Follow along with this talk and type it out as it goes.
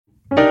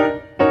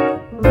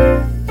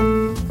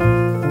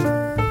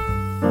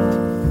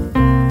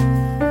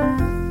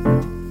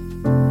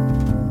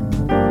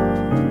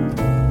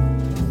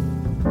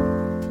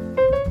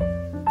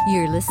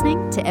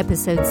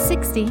episode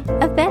 60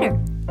 of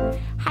Better.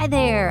 Hi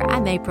there,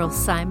 I'm April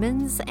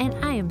Simons, and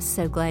I am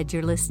so glad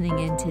you're listening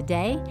in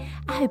today.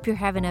 I hope you're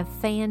having a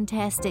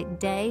fantastic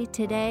day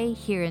today.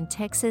 Here in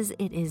Texas,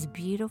 it is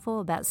beautiful,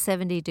 about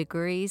 70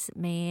 degrees.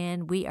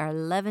 Man, we are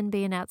loving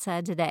being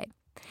outside today.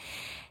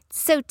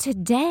 So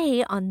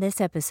today on this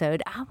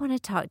episode, I want to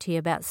talk to you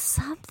about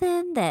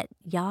something that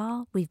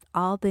we've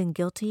all been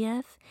guilty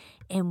of,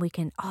 and we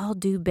can all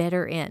do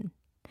better in.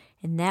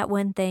 And that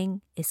one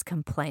thing is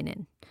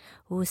complaining.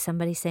 Oh,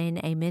 somebody saying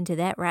amen to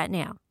that right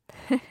now.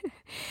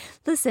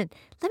 Listen,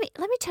 let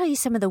me tell you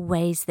some of the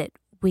ways that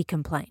we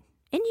complain.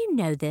 And you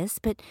know this,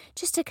 but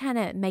just to kind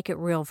of make it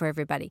real for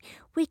everybody.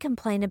 We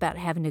complain about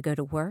having to go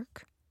to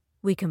work.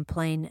 We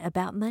complain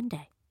about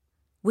Monday.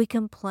 We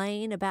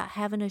complain about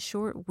having a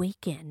short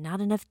weekend, not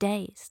enough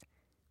days.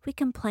 We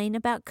complain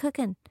about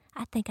cooking.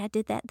 I think I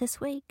did that this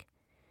week.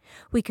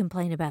 We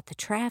complain about the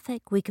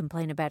traffic. We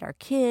complain about our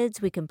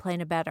kids. We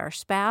complain about our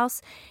spouse.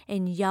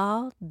 And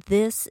y'all,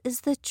 this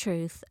is the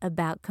truth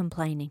about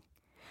complaining.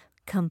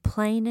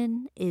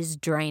 Complaining is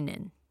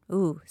draining.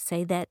 Ooh,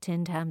 say that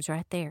 10 times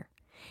right there.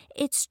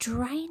 It's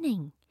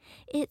draining.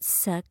 It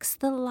sucks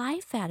the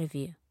life out of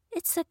you.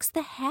 It sucks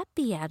the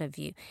happy out of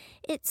you.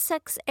 It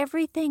sucks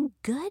everything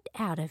good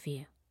out of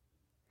you.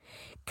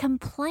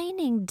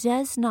 Complaining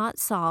does not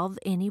solve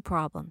any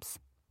problems.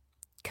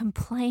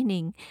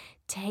 Complaining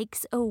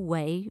takes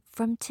away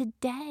from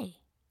today.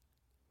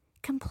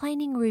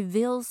 Complaining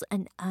reveals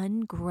an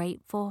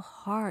ungrateful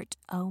heart.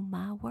 Oh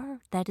my word,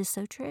 that is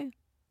so true.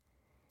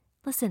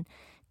 Listen,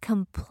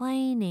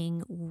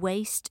 complaining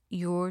wastes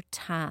your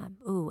time.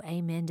 Ooh,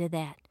 amen to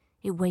that.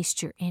 It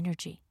wastes your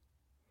energy.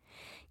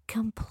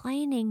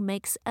 Complaining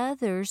makes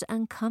others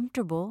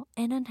uncomfortable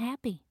and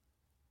unhappy.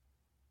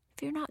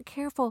 If you're not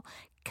careful,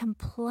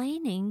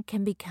 complaining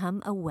can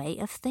become a way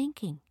of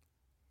thinking.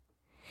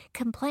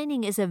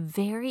 Complaining is a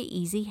very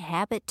easy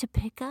habit to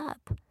pick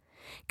up.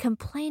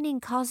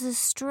 Complaining causes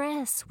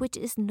stress, which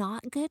is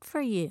not good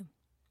for you.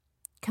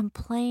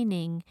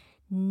 Complaining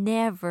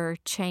never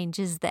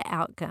changes the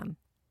outcome.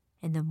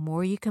 And the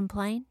more you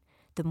complain,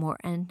 the more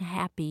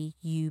unhappy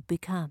you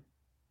become.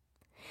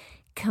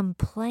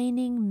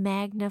 Complaining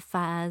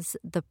magnifies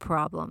the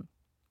problem,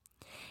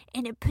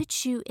 and it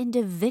puts you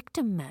into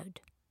victim mode.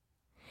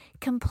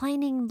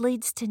 Complaining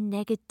leads to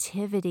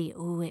negativity.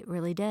 Oh, it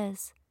really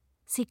does.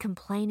 See,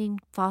 complaining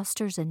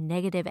fosters a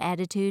negative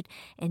attitude,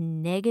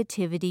 and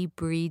negativity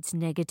breeds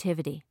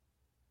negativity.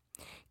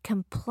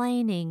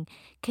 Complaining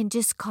can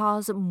just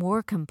cause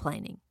more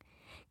complaining.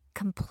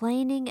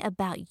 Complaining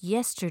about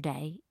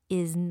yesterday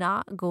is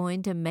not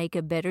going to make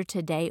a better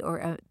today or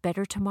a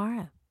better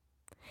tomorrow.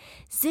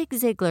 Zig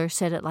Ziglar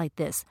said it like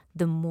this: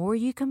 the more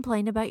you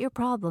complain about your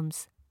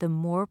problems, the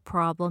more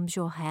problems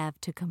you'll have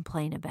to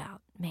complain about.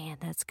 Man,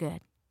 that's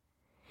good.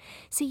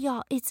 See,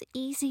 y'all, it's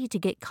easy to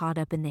get caught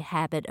up in the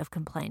habit of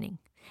complaining.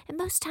 And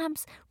most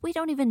times, we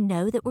don't even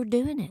know that we're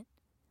doing it.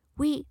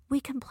 We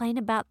complain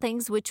about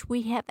things which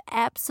we have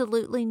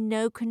absolutely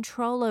no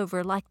control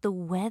over, like the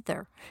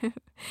weather,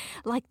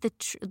 like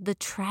the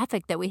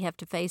traffic that we have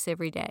to face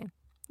every day.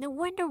 No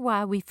wonder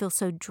why we feel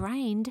so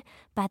drained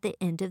by the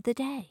end of the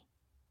day.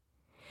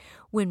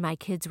 When my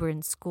kids were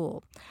in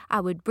school, I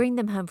would bring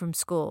them home from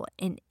school,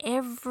 and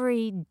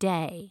every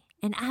day,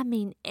 and I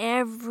mean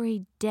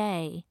every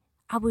day,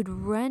 I would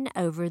run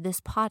over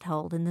this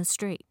pothole in the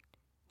street.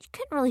 You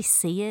couldn't really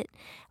see it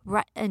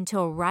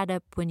until right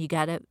up when you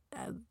got up,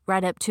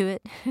 right up to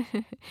it,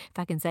 if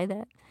I can say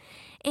that.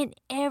 And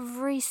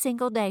every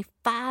single day,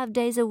 5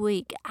 days a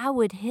week, I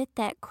would hit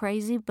that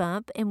crazy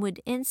bump and would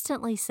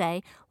instantly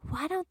say,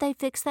 why don't they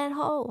fix that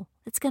hole?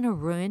 It's going to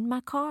ruin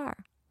my car.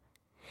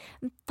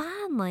 And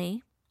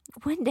finally,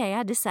 one day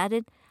I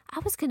decided I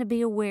was going to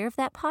be aware of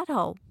that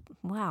pothole.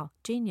 Wow,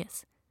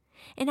 genius.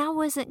 And I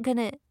was going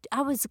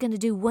to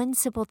do one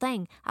simple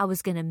thing. I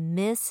was going to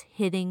miss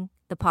hitting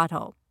the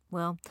pothole.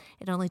 Well,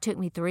 it only took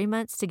me 3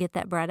 months to get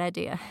that bright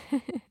idea.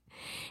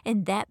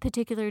 And that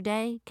particular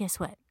day,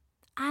 guess what?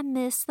 I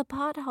missed the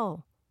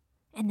pothole.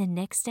 And the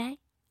next day,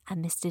 I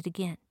missed it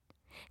again.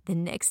 The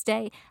next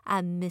day,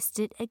 I missed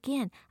it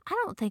again. I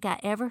don't think I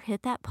ever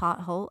hit that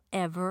pothole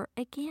ever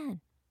again.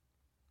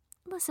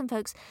 Listen,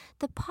 folks,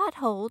 the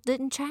pothole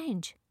didn't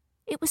change.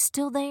 It was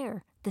still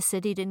there. The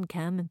city didn't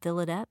come and fill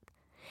it up.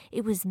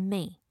 It was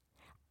me.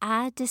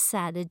 I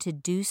decided to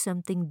do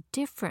something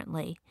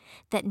differently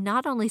that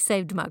not only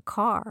saved my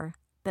car,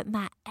 but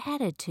my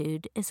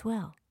attitude as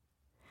well.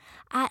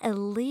 I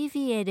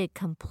alleviated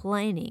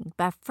complaining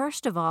by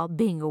first of all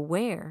being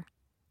aware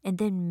and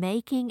then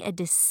making a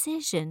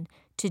decision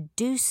to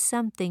do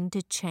something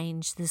to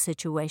change the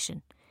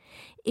situation.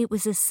 It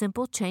was a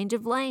simple change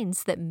of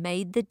lanes that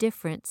made the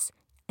difference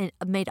and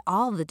made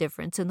all the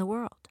difference in the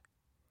world.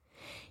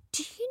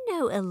 Do you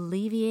know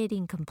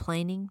alleviating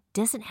complaining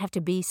doesn't have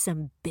to be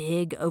some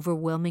big,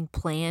 overwhelming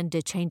plan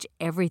to change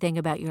everything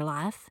about your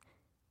life?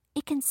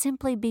 It can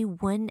simply be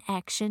one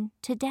action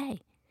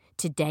today.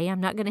 Today, I'm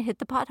not going to hit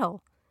the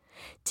pothole.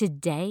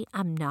 Today,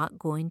 I'm not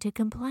going to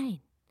complain.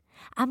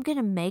 I'm going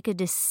to make a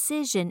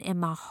decision in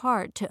my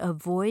heart to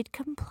avoid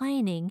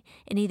complaining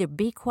and either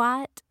be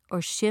quiet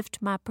or shift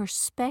my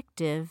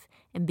perspective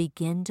and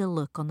begin to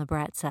look on the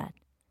bright side.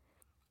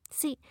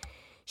 See,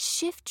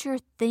 shift your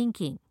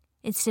thinking.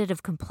 Instead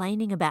of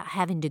complaining about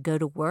having to go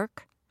to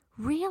work,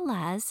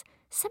 realize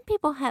some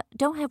people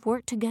don't have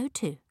work to go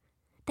to.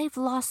 They've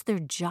lost their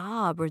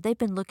job or they've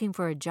been looking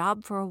for a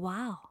job for a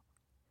while.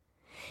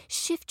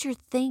 Shift your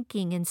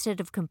thinking instead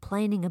of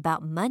complaining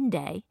about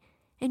Monday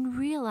and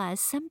realize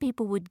some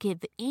people would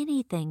give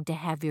anything to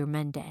have your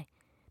Monday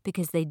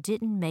because they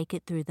didn't make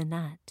it through the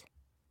night.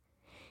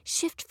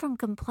 Shift from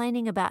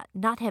complaining about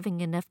not having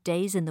enough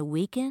days in the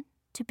weekend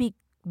to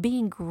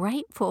being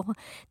grateful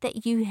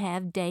that you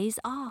have days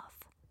off.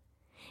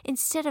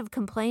 Instead of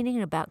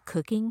complaining about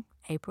cooking,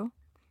 April,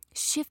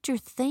 shift your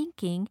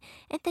thinking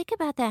and think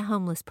about that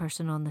homeless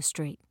person on the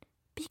street.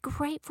 Be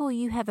grateful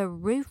you have a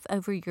roof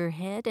over your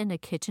head and a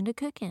kitchen to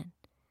cook in.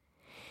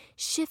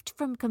 Shift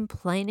from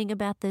complaining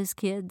about those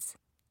kids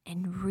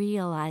and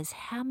realize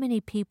how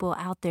many people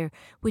out there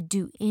would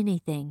do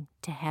anything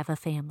to have a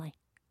family.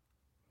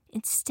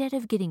 Instead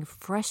of getting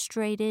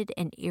frustrated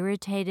and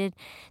irritated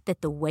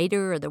that the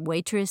waiter or the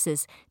waitress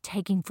is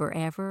taking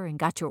forever and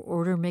got your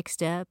order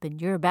mixed up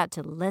and you're about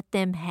to let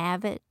them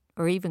have it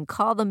or even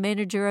call the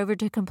manager over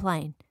to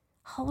complain,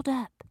 hold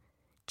up,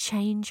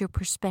 change your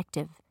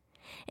perspective.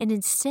 And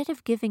instead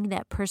of giving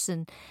that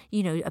person,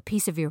 a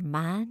piece of your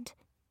mind,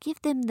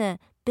 give them the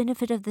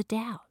benefit of the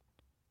doubt.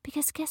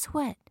 Because guess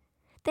what?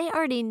 They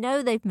already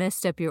know they've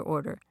messed up your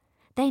order.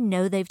 They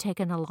know they've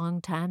taken a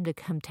long time to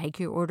come take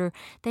your order.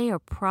 They are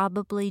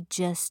probably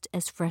just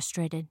as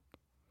frustrated.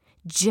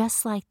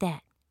 Just like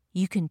that,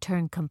 you can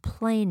turn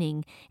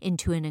complaining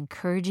into an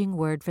encouraging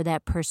word for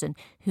that person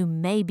who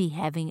may be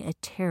having a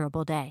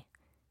terrible day.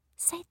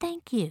 Say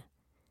thank you.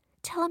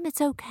 Tell them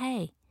it's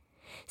okay.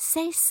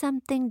 Say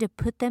something to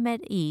put them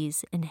at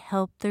ease and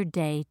help their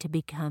day to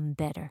become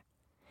better.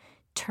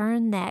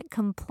 Turn that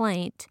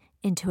complaint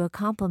into a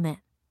compliment.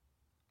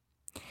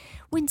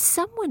 When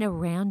someone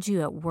around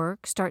you at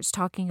work starts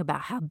talking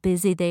about how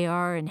busy they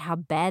are and how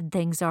bad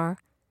things are,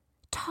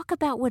 talk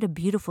about what a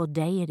beautiful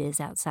day it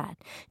is outside.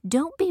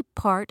 Don't be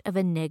part of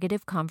a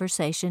negative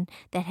conversation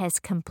that has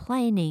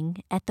complaining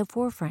at the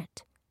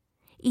forefront.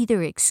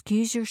 Either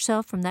excuse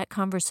yourself from that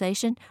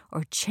conversation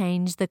or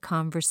change the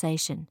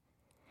conversation.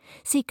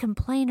 See,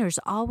 complainers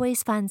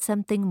always find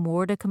something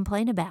more to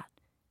complain about.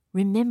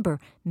 Remember,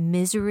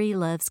 misery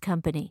loves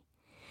company.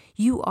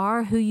 You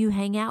are who you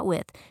hang out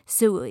with.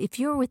 So if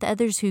you're with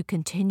others who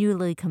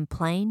continually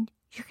complain,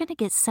 you're going to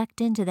get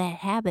sucked into that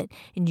habit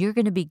and you're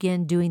going to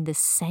begin doing the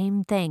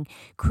same thing,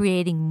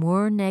 creating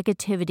more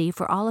negativity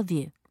for all of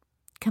you.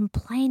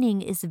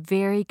 Complaining is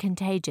very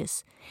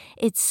contagious.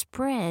 It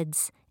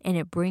spreads and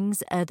it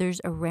brings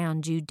others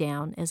around you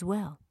down as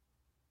well.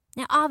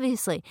 Now,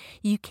 obviously,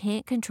 you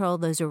can't control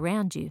those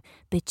around you,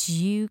 but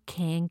you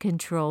can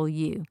control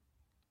you.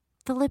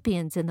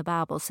 Philippians in the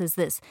Bible says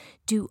this,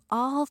 do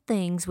all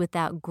things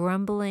without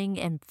grumbling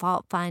and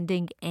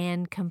fault-finding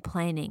and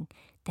complaining.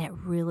 That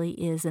really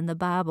is in the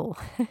Bible.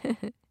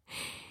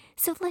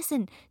 So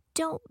listen,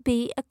 don't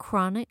be a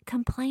chronic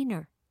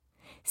complainer.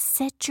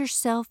 Set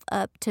yourself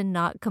up to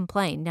not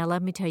complain. Now,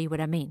 let me tell you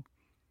what I mean.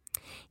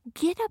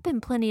 Get up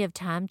in plenty of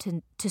time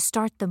to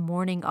start the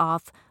morning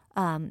off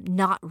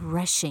not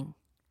rushing.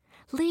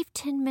 Leave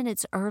 10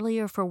 minutes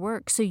earlier for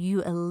work so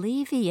you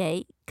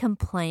alleviate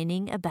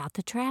complaining about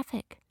the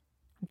traffic.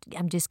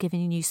 I'm just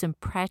giving you some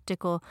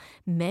practical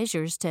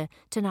measures to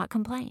not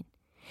complain.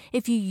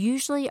 If you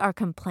usually are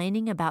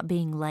complaining about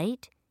being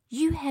late,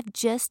 you have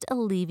just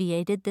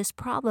alleviated this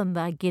problem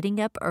by getting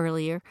up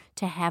earlier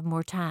to have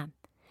more time.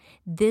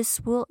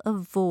 This will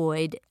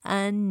avoid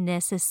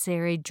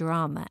unnecessary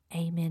drama.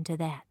 Amen to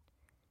that.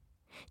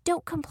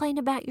 Don't complain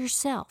about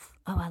yourself.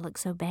 Oh, I look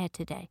so bad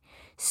today.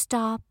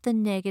 Stop the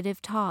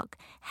negative talk.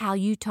 How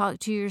you talk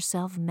to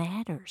yourself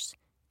matters.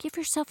 Give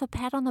yourself a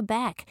pat on the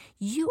back.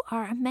 You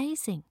are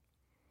amazing.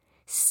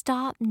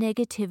 Stop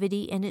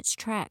negativity in its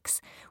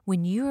tracks.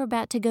 When you're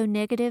about to go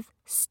negative,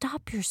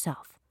 stop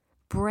yourself.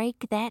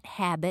 Break that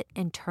habit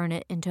and turn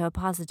it into a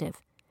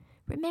positive.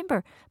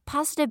 Remember,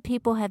 positive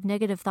people have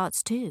negative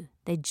thoughts too.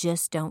 They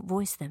just don't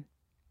voice them.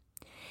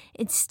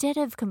 Instead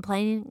of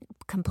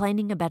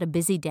complaining about a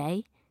busy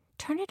day,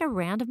 turn it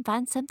around and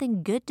find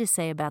something good to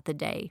say about the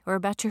day or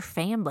about your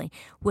family.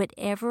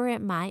 Whatever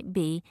it might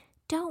be,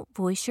 don't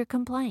voice your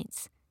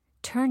complaints.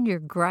 Turn your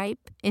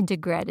gripe into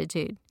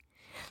gratitude.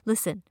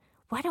 Listen,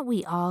 why don't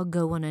we all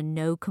go on a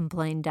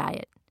no-complain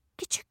diet?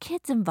 Get your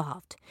kids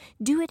involved.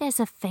 Do it as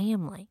a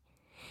family.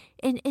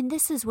 And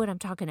this is what I'm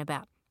talking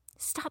about.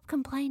 Stop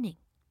complaining.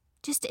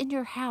 Just in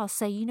your house,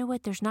 say, you know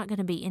what, there's not going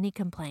to be any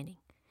complaining.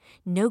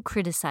 No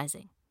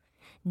criticizing.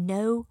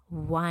 No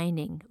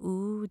whining.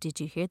 Ooh, did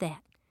you hear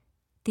that?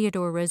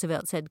 Theodore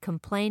Roosevelt said,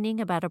 complaining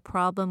about a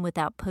problem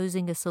without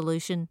posing a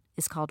solution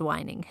is called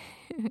whining.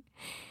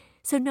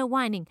 So no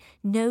whining,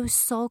 no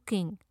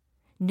sulking,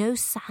 no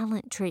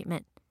silent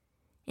treatment.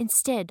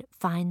 Instead,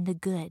 find the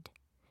good.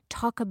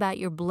 Talk about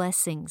your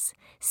blessings.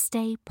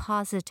 Stay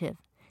positive.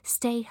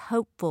 Stay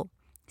hopeful.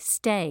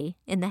 Stay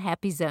in the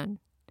happy zone.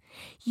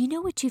 You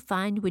know what you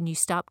find when you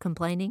stop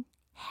complaining?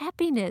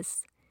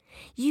 Happiness.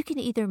 You can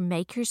either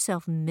make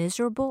yourself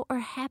miserable or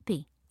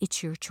happy.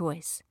 It's your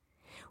choice.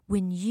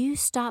 When you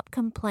stop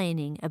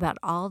complaining about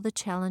all the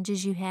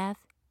challenges you have,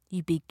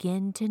 you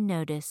begin to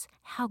notice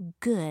how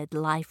good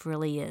life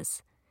really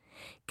is.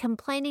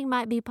 Complaining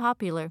might be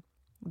popular,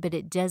 but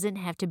it doesn't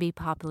have to be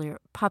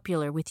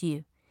popular with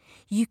you.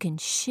 You can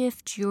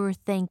shift your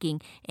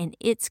thinking, and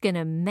it's going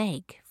to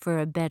make for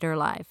a better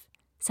life.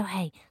 So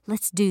hey,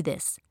 let's do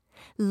this.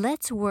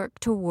 Let's work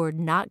toward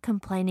not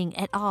complaining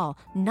at all,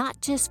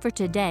 not just for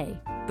today,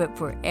 but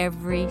for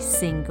every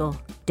single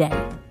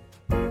day.